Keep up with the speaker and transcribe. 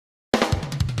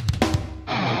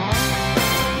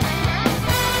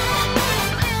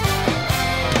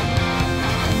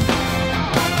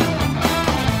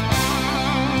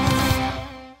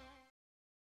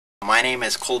My name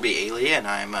is Colby Aley, and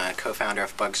I'm a co-founder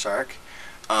of BugShark.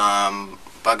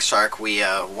 BugShark, we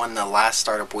won the last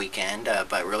startup weekend,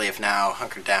 but really have now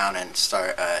hunkered down and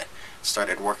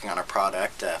started working on a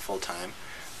product full-time.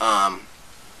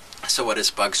 So what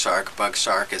is BugShark?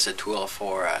 BugShark is a tool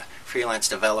for freelance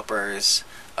developers,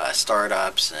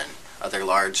 startups, and other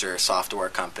larger software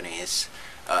companies.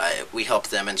 We help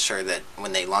them ensure that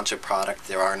when they launch a product,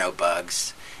 there are no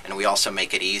bugs. And we also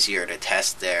make it easier to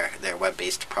test their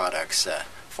web-based products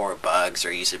for bugs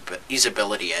or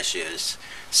usability issues.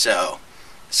 So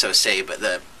say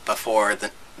the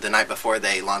night before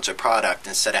they launch a product,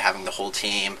 instead of having the whole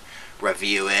team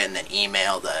review it and then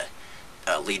email the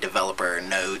lead developer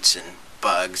notes and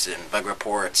bugs and bug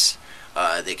reports,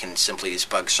 they can simply use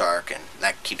BugShark, and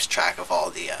that keeps track of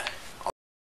all the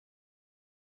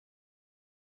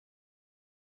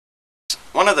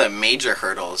One of the major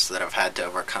hurdles that I've had to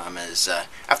overcome is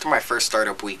after my first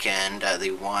startup weekend,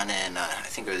 the one in, I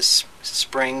think it was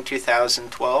spring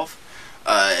 2012,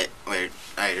 where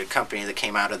I had a company that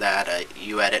came out of that.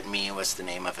 YouEditMe was the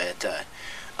name of it.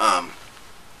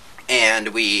 And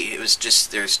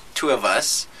there's two of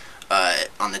us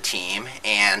on the team,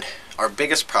 and our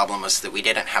biggest problem was that we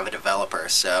didn't have a developer.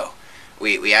 So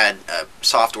we had a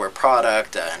software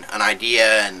product, an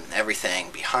idea, and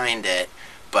everything behind it,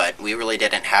 but we really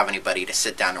didn't have anybody to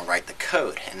sit down and write the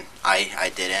code. And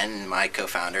I didn't, and my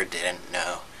co-founder didn't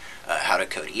know how to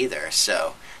code either.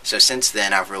 So since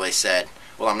then, I've really said,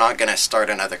 well, I'm not going to start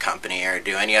another company or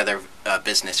do any other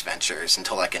business ventures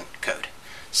until I can code.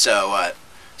 So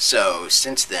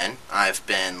since then, I've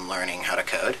been learning how to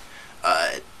code,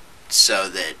 so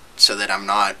that I'm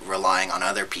not relying on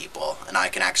other people, and I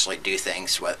can actually do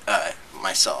things with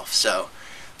myself. So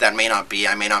I may not be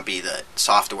the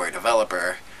software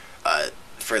developer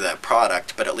for the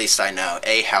product, but at least I know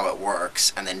A, how it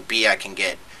works, and then B, I can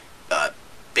get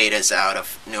betas out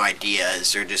of new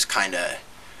ideas, or just kind of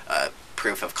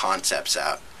proof of concepts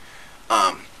out.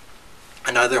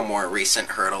 Another more recent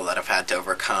hurdle that I've had to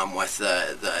overcome with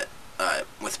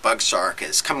with BugShark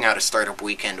is coming out of startup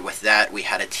weekend. With that, we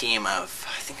had a team of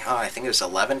I think it was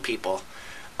 11 people,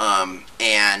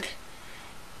 and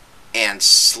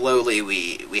slowly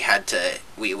we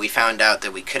found out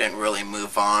that we couldn't really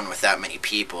move on with that many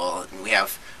people. And we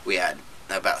had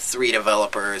about 3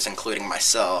 developers, including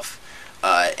myself,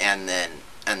 and then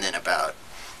about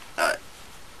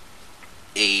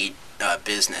 8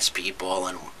 business people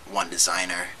and 1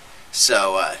 designer.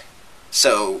 So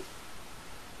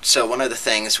one of the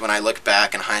things, when I look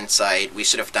back in hindsight, we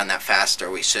should have done that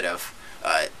faster. We should have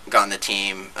gotten the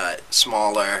team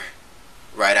smaller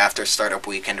right after startup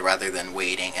weekend, rather than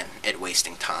waiting and it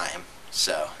wasting time.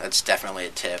 So that's definitely a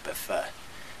tip. If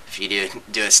you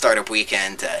do a startup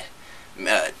weekend,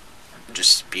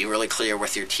 just be really clear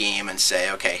with your team and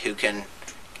say, okay, who can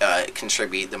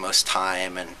contribute the most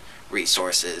time and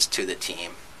resources to the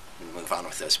team, and move on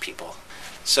with those people.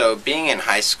 So being in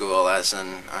high school as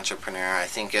an entrepreneur, I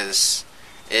think it's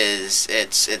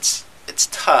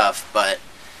tough, but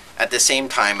at the same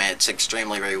time, it's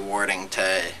extremely rewarding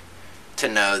to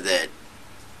know that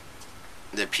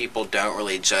people don't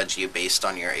really judge you based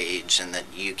on your age, and that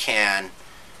you can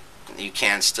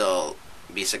still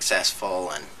be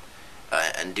successful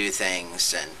and do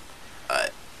things, and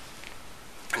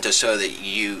to show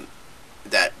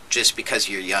that just because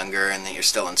you're younger and that you're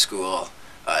still in school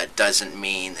doesn't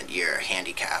mean that you're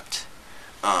handicapped.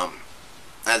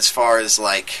 As far as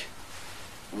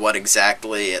what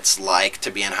exactly it's like to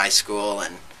be in high school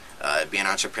and be an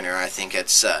entrepreneur, I think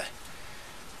it's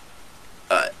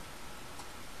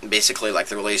basically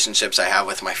the relationships I have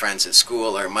with my friends at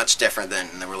school are much different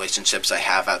than the relationships I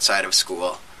have outside of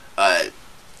school.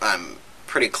 I'm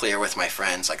pretty clear with my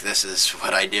friends, this is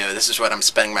what I do, this is what I'm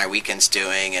spending my weekends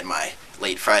doing, and my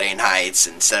late Friday nights.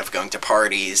 Instead of going to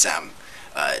parties, I'm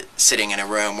sitting in a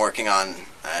room working on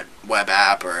a web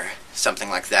app or something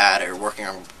like that, or working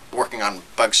on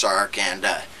BugShark,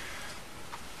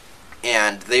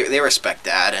 and they respect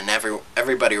that, and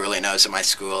everybody really knows at my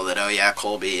school that, oh yeah,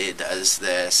 Colby does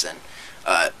this, and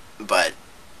but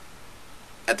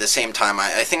at the same time,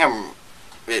 I think I'm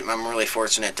really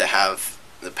fortunate to have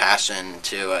the passion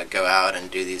to go out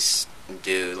and do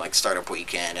startup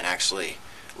weekend and actually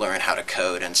learn how to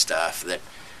code and stuff. That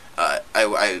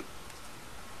I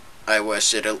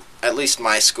wish at least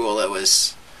my school, it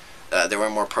was there were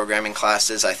more programming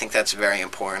classes. I think that's very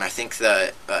important. I think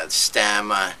the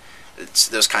STEM,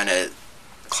 those kind of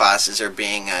classes are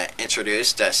being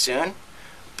introduced soon,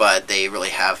 but they really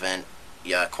haven't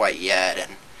quite yet.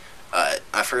 And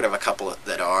I've heard of a couple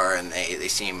that are, and they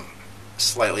seem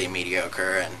slightly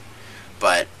mediocre.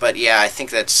 But yeah, I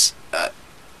think that's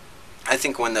I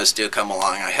think when those do come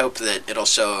along, I hope that it'll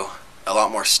show a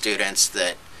lot more students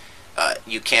that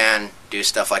you can do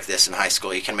stuff like this in high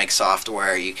school. You can make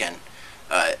software. You can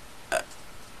uh,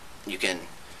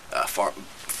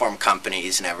 form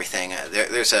companies and everything.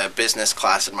 There's a business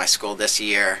class in my school this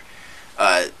year.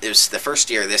 It was the first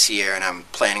year this year, and I'm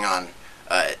planning on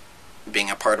being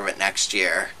a part of it next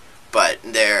year. But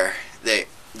the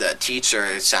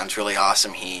teacher sounds really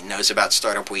awesome. He knows about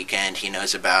Startup Weekend.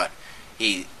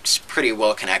 He's pretty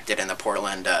well connected in the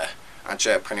Portland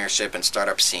entrepreneurship and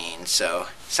startup scene. So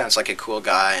sounds like a cool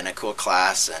guy and a cool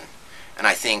class, and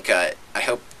I think I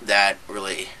hope that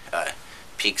really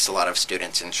piques a lot of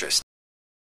students' interest.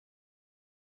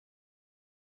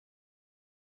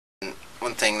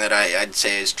 One thing that I'd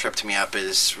say has tripped me up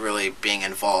is really being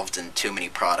involved in too many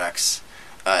products,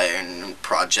 and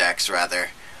projects rather.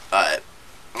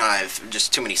 I've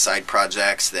just too many side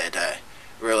projects that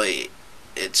really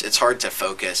it's hard to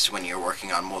focus when you're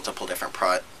working on multiple different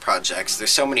projects.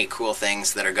 There's so many cool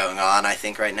things that are going on, I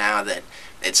think, right now that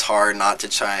it's hard not to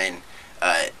try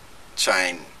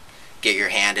and get your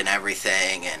hand in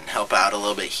everything and help out a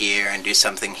little bit here and do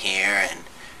something here and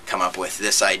come up with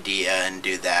this idea and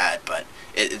do that. But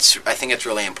I think it's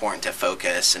really important to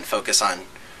focus on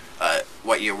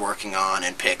what you're working on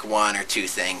and pick one or two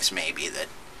things maybe that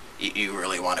you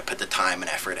really want to put the time and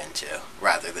effort into,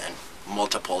 rather than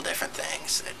multiple different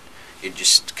things that you're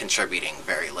just contributing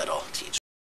very little to each.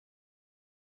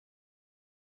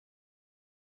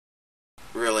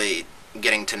 Really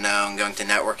getting to know and going to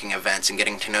networking events and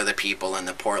getting to know the people in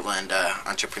the Portland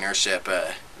entrepreneurship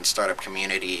and startup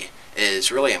community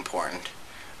is really important.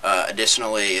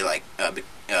 Additionally,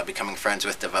 becoming friends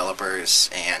with developers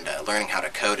and learning how to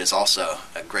code is also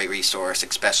a great resource,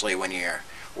 especially when you're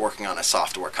working on a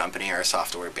software company or a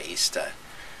software-based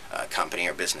company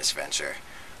or business venture.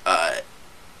 I'd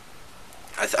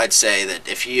say that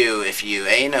if you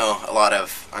know a lot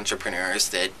of entrepreneurs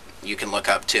that you can look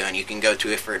up to and you can go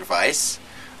to for advice,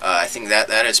 I think that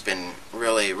has been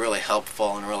really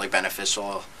helpful and really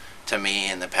beneficial to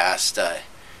me in the past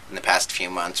few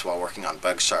months while working on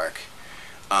BugShark.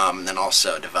 Then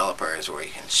also developers, where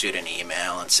you can shoot an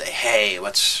email and say, hey,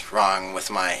 what's wrong with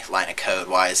my line of code?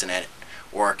 Why isn't it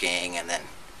working? And then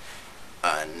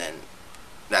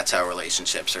that's how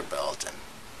relationships are built. And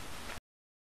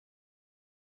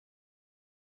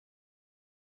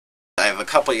I have a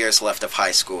couple years left of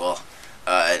high school,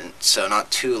 so not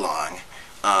too long,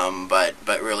 but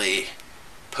really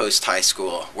post high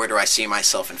school, where do I see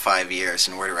myself in 5 years,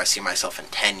 and where do I see myself in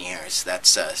 10 years?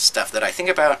 That's stuff that I think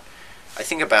about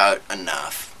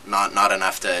enough, not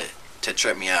enough to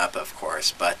trip me up, of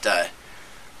course, but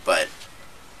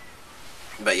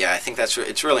yeah, I think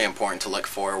it's really important to look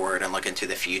forward and look into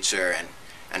the future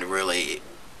and really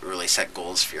set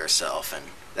goals for yourself, and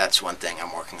that's one thing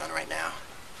I'm working on right now.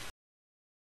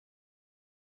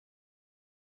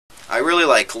 I really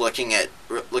like looking at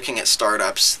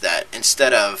startups that,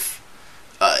 instead of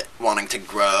wanting to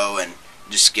grow and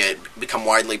just become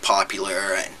widely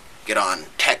popular and get on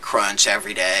TechCrunch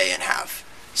every day and have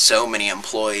so many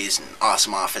employees and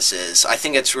awesome offices, I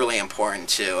think it's really important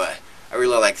to I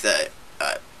really like the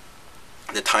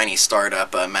tiny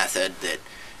startup method, that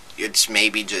it's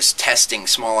maybe just testing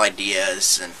small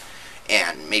ideas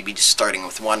and maybe just starting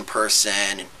with one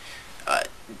person and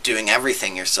doing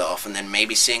everything yourself, and then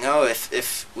maybe seeing,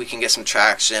 if we can get some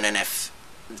traction, and if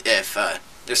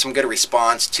there's some good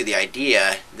response to the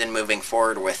idea, then moving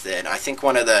forward with it. I think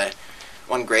one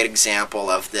great example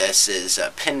of this is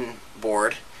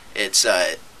Pinboard. It's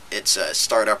a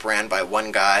startup ran by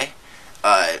one guy.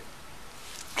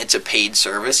 It's a paid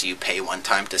service. You pay one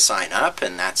time to sign up,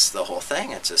 and that's the whole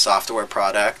thing. It's a software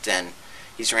product, and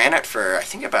he's ran it for, I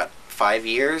think, about 5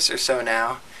 years or so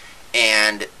now,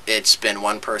 and it's been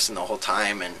one person the whole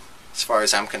time, and as far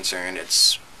as I'm concerned,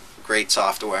 it's great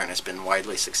software and it's been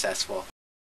widely successful.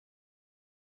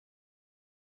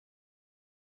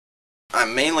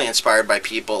 I'm mainly inspired by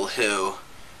people who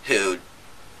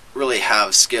really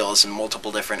have skills in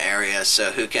multiple different areas,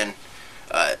 so who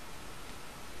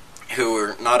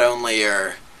are not only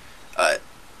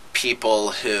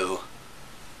people who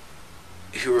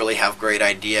really have great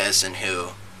ideas and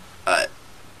who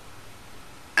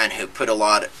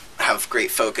have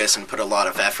great focus and put a lot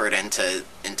of effort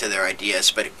into their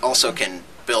ideas, but also can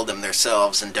build them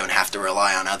themselves and don't have to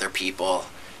rely on other people.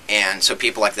 And so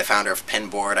people like the founder of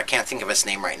Pinboard, I can't think of his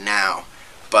name right now,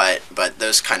 but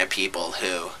those kind of people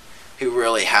who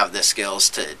really have the skills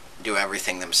to do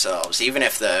everything themselves, even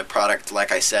if the product,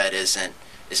 like I said,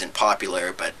 isn't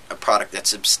popular, but a product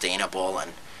that's sustainable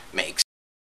and makes.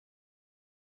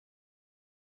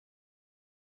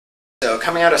 So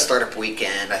coming out of Startup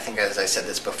Weekend, I think as I said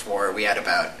this before, we had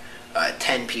about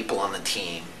 10 people on the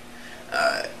team.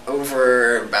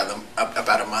 Over about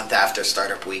a month after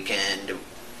Startup Weekend, a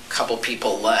couple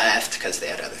people left because they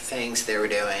had other things they were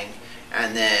doing,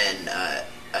 and then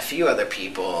a few other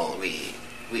people,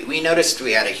 we noticed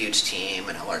we had a huge team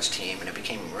and a large team, and it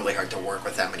became really hard to work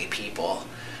with that many people.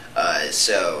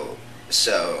 So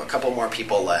a couple more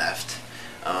people left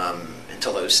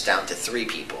until it was down to 3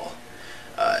 people.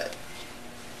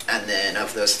 And then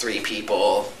of those 3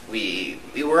 people, we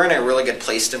were in a really good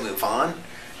place to move on.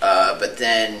 But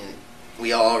then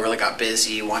we all really got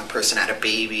busy. One person had a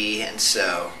baby, and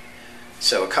so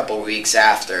a couple weeks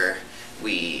after,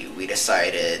 we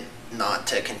decided not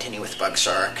to continue with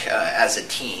BugShark as a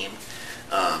team,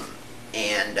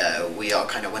 and we all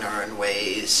kind of went our own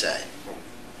ways,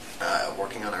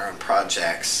 working on our own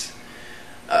projects.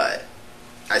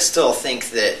 I still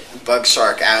think that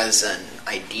BugShark as an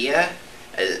idea,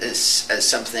 as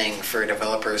something for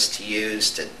developers to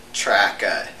use to track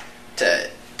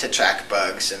track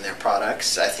bugs in their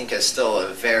products, I think is still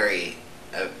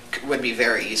would be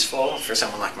very useful for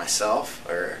someone like myself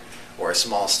or a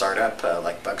small startup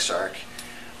like BugShark.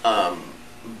 And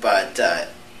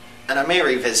I may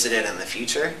revisit it in the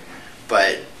future,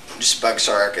 but just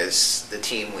BugShark as the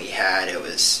team we had,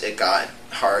 it got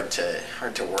hard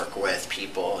to work with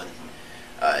people, and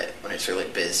when it's really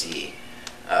busy.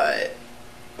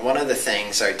 One of the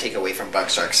things I would take away from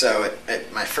BugShark, so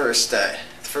at my first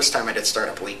time I did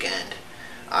Startup Weekend,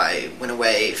 I went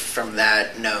away from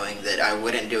that knowing that I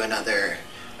wouldn't do another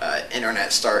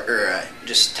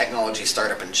just technology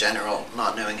startup in general,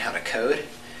 not knowing how to code.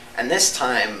 And this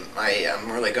time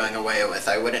I'm really going away with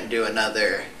I wouldn't do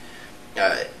another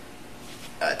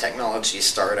technology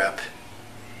startup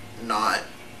not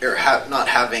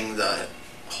having the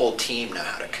whole team know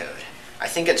how to code. I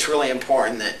think it's really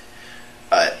important that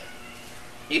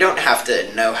you don't have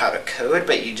to know how to code,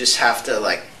 but you just have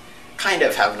to kind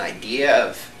of have an idea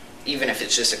of, even if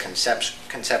it's just a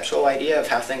conceptual idea of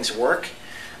how things work,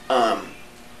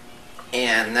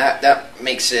 and that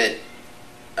makes it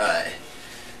a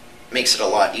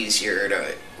lot easier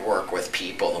to work with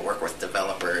people, to work with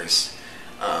developers,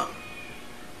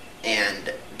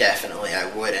 and definitely I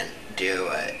wouldn't do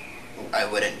a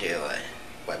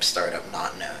web startup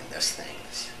not knowing those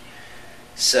things.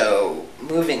 So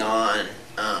moving on,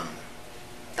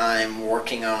 I'm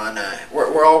working on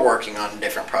we're all working on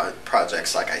different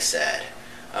projects, like I said.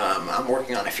 I'm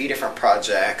working on a few different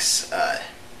projects,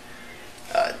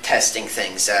 testing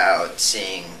things out,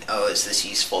 seeing, is this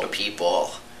useful to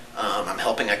people? I'm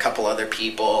helping a couple other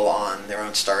people on their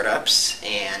own startups,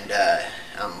 and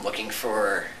I'm looking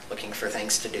for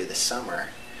things to do this summer.